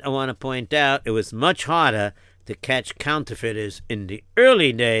point, I want to point out it was much harder to catch counterfeiters in the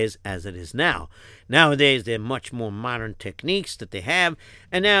early days as it is now. Nowadays, there are much more modern techniques that they have,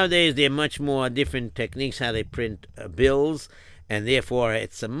 and nowadays there are much more different techniques how they print bills, and therefore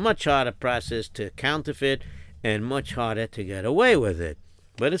it's a much harder process to counterfeit and much harder to get away with it.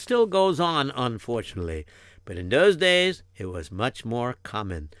 But it still goes on, unfortunately. But in those days, it was much more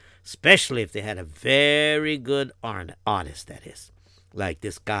common, especially if they had a very good artist, that is, like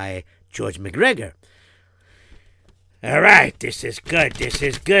this guy, George McGregor. All right, this is good.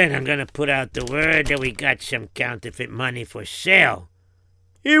 I'm going to put out the word that we got some counterfeit money for sale.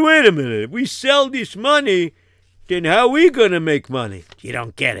 Hey, wait a minute. If we sell this money, then how are we going to make money? You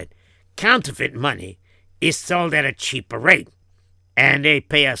don't get it. Counterfeit money is sold at a cheaper rate, and they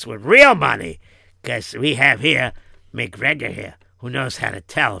pay us with real money, because we have here McGregor here, who knows how to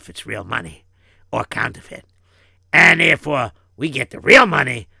tell if it's real money or counterfeit. And therefore, we get the real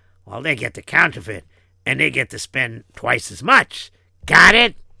money while they get the counterfeit, and they get to spend twice as much. Got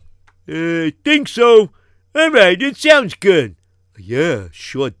it? I think so. All right, it sounds good. Yeah,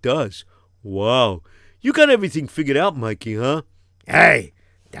 sure does. Wow. You got everything figured out, Mikey, huh? Hey,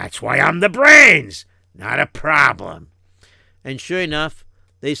 That's why I'm the brains. Not a problem. And sure enough,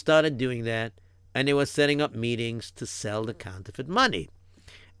 they started doing that, and they were setting up meetings to sell the counterfeit money.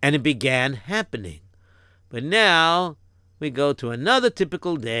 And it began happening. But now we go to another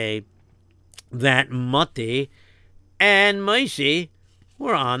typical day that Moti and Moishi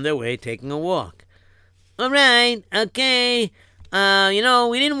were on their way taking a walk. All right, okay.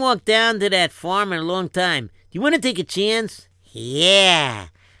 We didn't walk down to that farm in a long time. Do you want to take a chance? Yeah,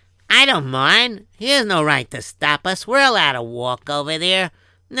 I don't mind. He has no right to stop us. We're allowed to walk over there.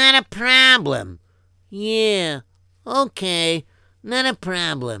 Not a problem. Yeah, okay. Not a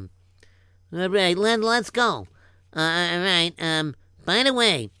problem. All right, let's go. All right, by the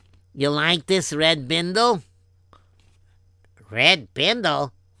way, you like this red bindle? Red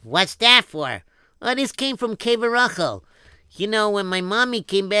bindle? What's that for? Oh, this came from Kever Rachel. When my mommy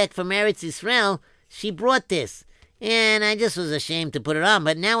came back from Eretz Yisrael, she brought this. And I just was ashamed to put it on,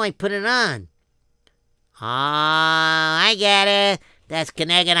 but now I put it on. Oh, I get it. That's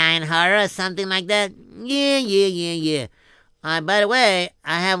Keneged Ayin Hara or something like that? Yeah. By the way,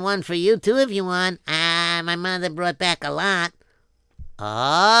 I have one for you too if you want. My mother brought back a lot.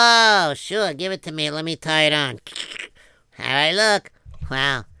 Oh, sure, give it to me. Let me tie it on. How I look?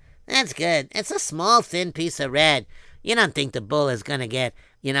 Wow, that's good. It's a small, thin piece of red. You don't think the bull is gonna get,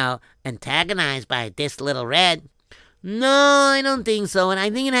 antagonized by this little red? No, I don't think so. And I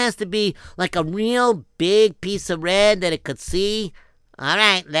think it has to be like a real big piece of red that it could see. All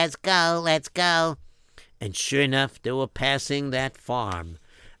right, let's go. And sure enough, they were passing that farm.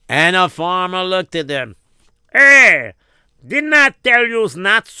 And a farmer looked at them. Hey, didn't I tell you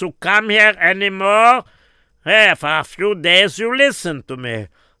not to come here anymore? Hey, for a few days you listened to me.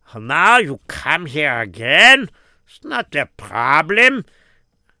 Now you come here again? It's not a problem.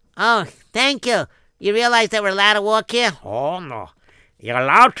 Oh, thank you. You realize that we're allowed to walk here? Oh, no. You're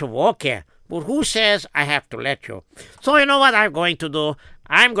allowed to walk here, but who says I have to let you? So you know what I'm going to do?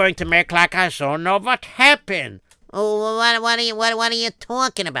 I'm going to make like I don't know what happened. Oh, what are you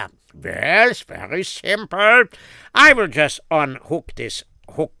talking about? Well, it's very simple. I will just unhook this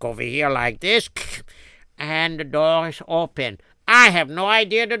hook over here like this, and the door is open. I have no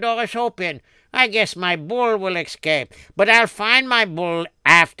idea the door is open. I guess my bull will escape, but I'll find my bull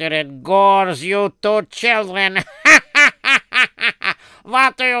after it gores you two children.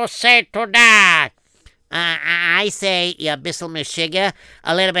 What do you say to that? I say, you Bissel Meshiga,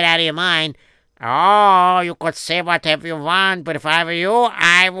 a little bit out of your mind. Oh, you could say whatever you want, but if I were you,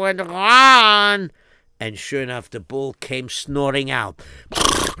 I would run. And sure enough, the bull came snorting out.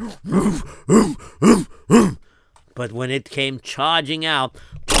 But when it came charging out,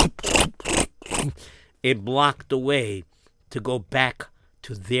 it blocked the way to go back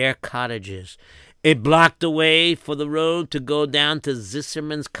to their cottages. It blocked the way for the road to go down to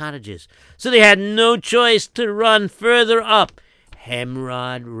Zisserman's cottages. So they had no choice to run further up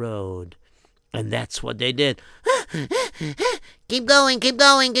Hemrod Road. And that's what they did. Keep going.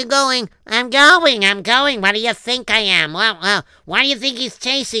 I'm going. What do you think I am? Well, why do you think he's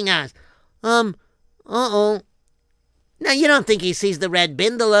chasing us? Uh-oh. Now, you don't think he sees the red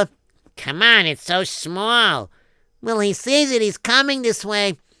bindler? Come on, it's so small. Well, he sees it. He's coming this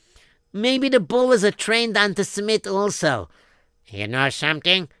way. Maybe the bull is a trained anti-Semite also. You know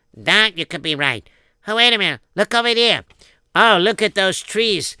something? That you could be right. Oh, wait a minute. Look over there. Oh, look at those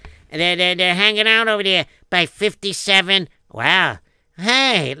trees. They're hanging out over there by 57. Wow.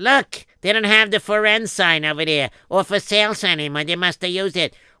 Hey, look. They don't have the for rent sign over there or for sale sign anymore. They must have used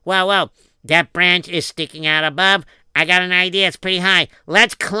it. Well, that branch is sticking out above. I got an idea. It's pretty high.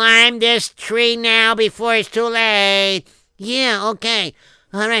 Let's climb this tree now before it's too late. Yeah, okay.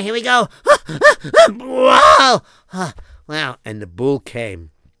 All right, here we go. Whoa! Wow, and the bull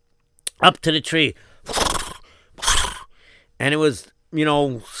came up to the tree. And it was,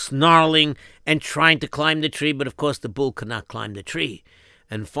 snarling and trying to climb the tree, but of course the bull could not climb the tree.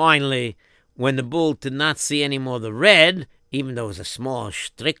 And finally, when the bull did not see any more the red, even though it was a small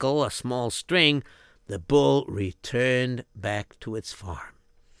strickel, a small string, the bull returned back to its farm.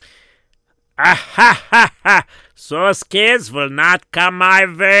 Ha! Those kids will not come my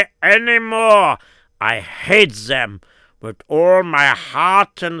way anymore. I hate them with all my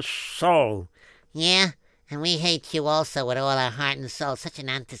heart and soul. Yeah, and we hate you also with all our heart and soul. Such an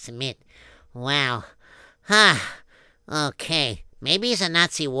anti-Semite. Wow. Okay, maybe he's a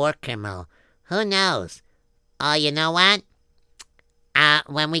Nazi war criminal. Who knows? Oh, you know what?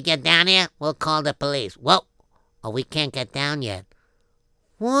 When we get down here, we'll call the police. Whoa. Oh, we can't get down yet.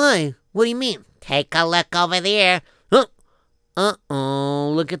 Why? What do you mean? Take a look over there.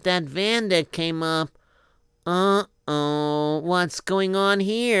 Uh-oh, look at that van that came up. Oh, what's going on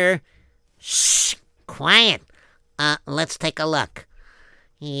here? Shh, quiet. Let's take a look.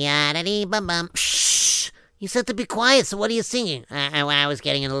 Yada-dee-bum-bum. Shh. You said to be quiet, so what are you singing? I was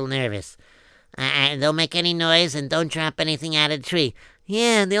getting a little nervous. Don't make any noise and don't drop anything out of the tree.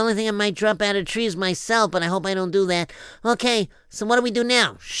 Yeah, the only thing I might drop out of the tree is myself, but I hope I don't do that. Okay, so what do we do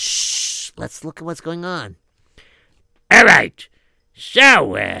now? Shh. Let's look at what's going on. All right.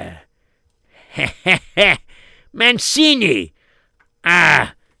 So, Mancini,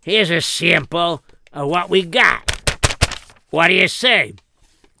 here's a sample of what we got. What do you say?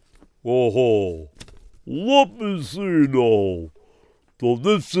 Oh, let me see now. So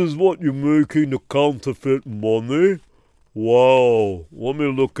this is what you're making the counterfeit money? Wow, let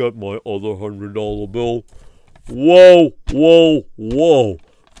me look at my other $100 bill. Whoa.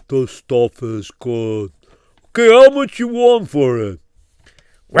 This stuff is good. Okay, how much you want for it?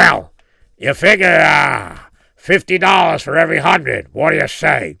 Well, you figure $50 for every 100. What do you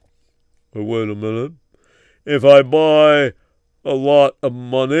say? Hey, wait a minute. If I buy a lot of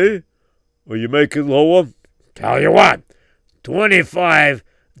money, will you make it lower? Tell you what, $25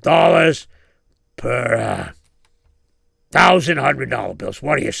 per $1,100 bills.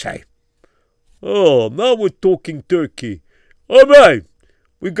 What do you say? Oh, now we're talking turkey. All right,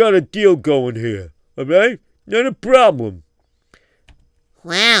 we got a deal going here. All right, not a problem.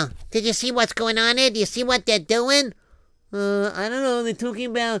 Wow, did you see what's going on there? Do you see what they're doing? I don't know. They're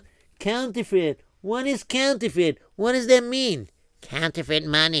talking about counterfeit. What is counterfeit? What does that mean? Counterfeit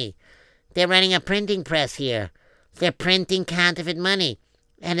money. They're running a printing press here. They're printing counterfeit money.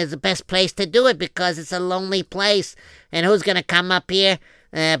 And it's the best place to do it because it's a lonely place. And who's going to come up here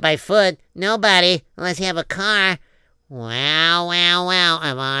by foot? Nobody, unless you have a car. Wow.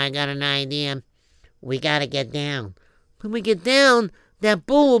 Have I got an idea? We got to get down. When we get down, that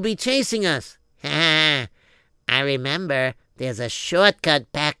bull will be chasing us. I remember there's a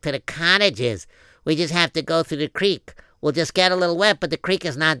shortcut back to the cottages. We just have to go through the creek. We'll just get a little wet, but the creek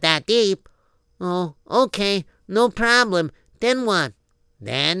is not that deep. Oh, okay. No problem. Then what?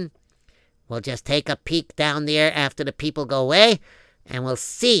 Then we'll just take a peek down there after the people go away, and we'll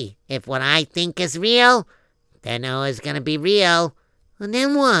see if what I think is real, then it's going to be real. And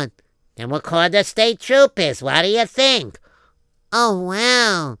then what? Then we'll call the state troopers. What do you think? Oh,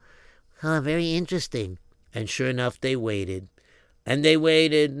 wow. Very interesting. And sure enough, they waited. And they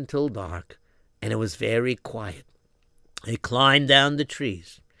waited until dark. And it was very quiet. They climbed down the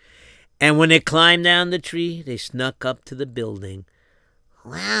trees. And when they climbed down the tree, they snuck up to the building.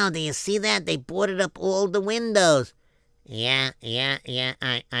 Wow, do you see that? They boarded up all the windows. Yeah.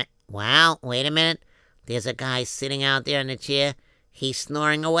 Wow, wait a minute. There's a guy sitting out there in the chair. He's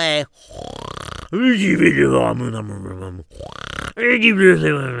snoring away. All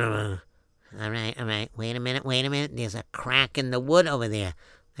right. Wait a minute. There's a crack in the wood over there.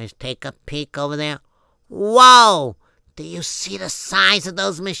 Let's take a peek over there. Whoa! Do you see the size of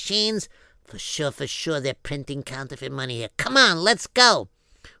those machines? For sure, they're printing counterfeit money here. Come on, let's go.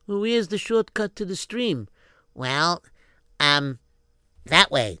 Well, where's the shortcut to the stream? Well,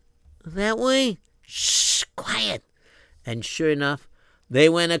 that way. That way? Shh, quiet. And sure enough, they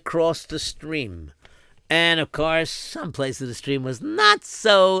went across the stream. And, of course, some place of the stream was not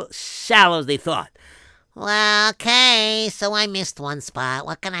so shallow as they thought. Well, okay, so I missed one spot.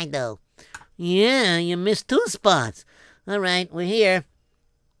 What can I do? Yeah, you missed 2 spots. All right, we're here.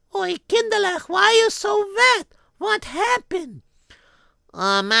 Oi, kinderlach, why are you so wet? What happened?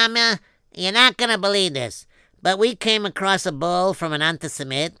 Oh, Mama, you're not going to believe this, but we came across a bull from an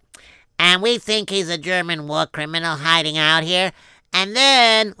anti-Semite, and we think he's a German war criminal hiding out here, and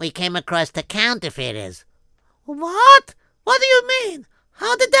then we came across the counterfeiters. What? What do you mean?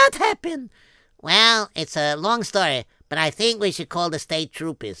 How did that happen? Well, it's a long story, but I think we should call the state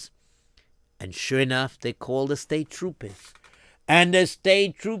troopers. And sure enough, they called the state troopers. And the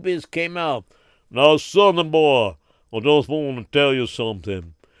state troopers came out. Now, son boy, I just want to tell you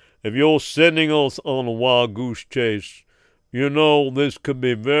something. If you're sending us on a wild goose chase, you know this could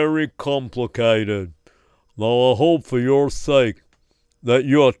be very complicated. Now, I hope for your sake that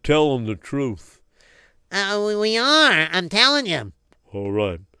you are telling the truth. We are, I'm telling you. All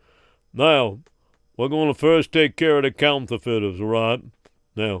right. Now, we're going to first take care of the counterfeiters, all right?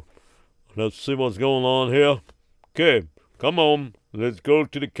 Now, let's see what's going on here. Okay, come on. Let's go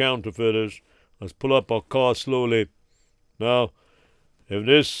to the counterfeiters. Let's pull up our car slowly. Now, if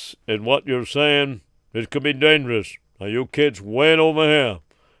this is what you're saying, this could be dangerous. Now, you kids wait over here.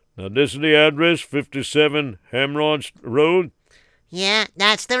 Now, this is the address, 57 Hamrod Road. Yeah,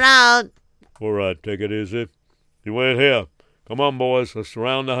 that's the road. All right, take it easy. You wait here. Come on, boys. Let's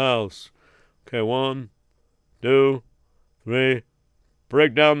surround the house. Okay, 1, 2, 3,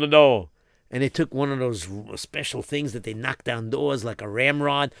 break down the door. And they took one of those special things that they knock down doors like a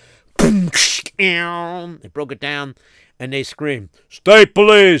ramrod. They broke it down, and they screamed, State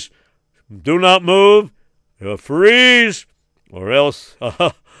police, do not move. Freeze, or else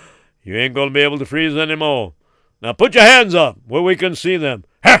you ain't going to be able to freeze anymore. Now put your hands up where we can see them.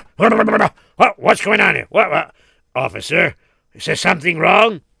 What's going on here? What? Officer, is there something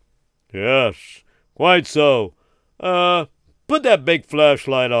wrong? Yes, quite so. Put that big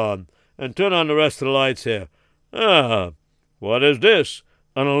flashlight on and turn on the rest of the lights here. What is this?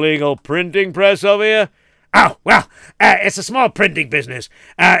 An illegal printing press over here? Oh, well, it's a small printing business.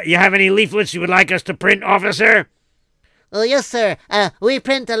 You have any leaflets you would like us to print, officer? Oh, yes, sir. We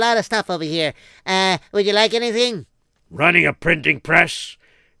print a lot of stuff over here. Would you like anything? Running a printing press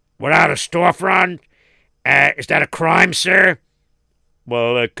without a storefront? Is that a crime, sir?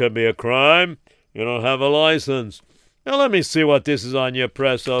 Well, it could be a crime. You don't have a license. Now, let me see what this is on your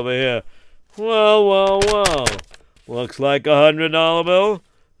press over here. Well. Looks like $100 bill.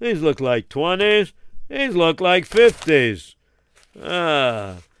 These look like 20s. These look like 50s.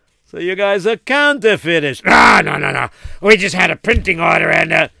 So you guys are counterfeiters. No. We just had a printing order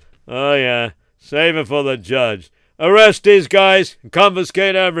and, Oh, yeah. Save it for the judge. Arrest these guys and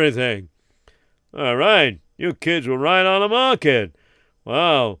confiscate everything. All right. You kids were right on the market.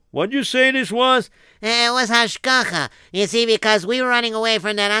 Wow. What'd you say this was? It was hashgacha. You see, because we were running away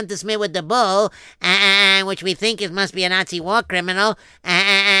from that Anta Smith with the bull, which we think must be a Nazi war criminal,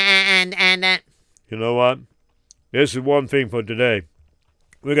 and You know what? This is one thing for today.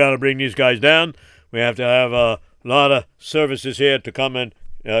 We got to bring these guys down. We have to have a lot of services here to come and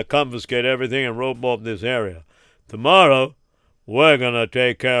confiscate everything and rope off this area. Tomorrow, we're going to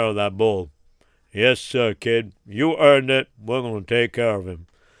take care of that bull. Yes, sir, kid. You earned it. We're going to take care of him.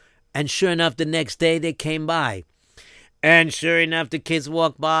 And sure enough, the next day they came by. And sure enough, the kids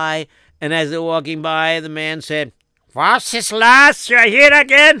walked by. And as they're walking by, the man said, "Was ist los? You're here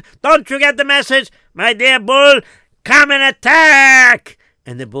again? Don't you get the message? My dear bull, come and attack!"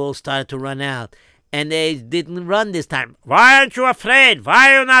 And the bull started to run out. And they didn't run this time. "Why aren't you afraid?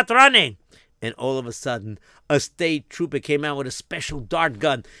 Why are you not running?" And all of a sudden, a state trooper came out with a special dart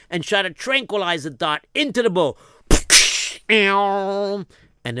gun and shot a tranquilizer dart into the bull.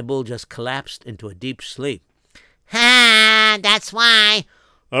 And the bull just collapsed into a deep sleep. That's why.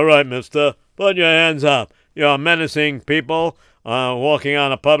 All right, mister. Put your hands up. You're menacing people walking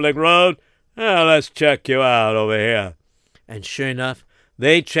on a public road. Let's check you out over here. And sure enough,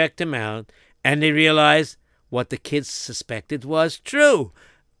 they checked him out, and they realized what the kids suspected was true.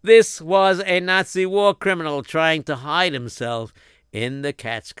 This was a Nazi war criminal trying to hide himself in the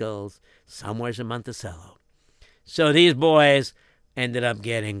Catskills, somewhere in Monticello. So these boys ended up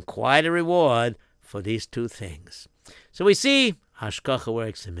getting quite a reward for these two things. So we see hashgacha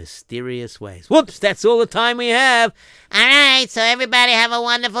works in mysterious ways. Whoops, that's all the time we have. All right, so everybody have a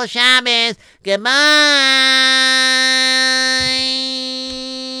wonderful Shabbos. Goodbye.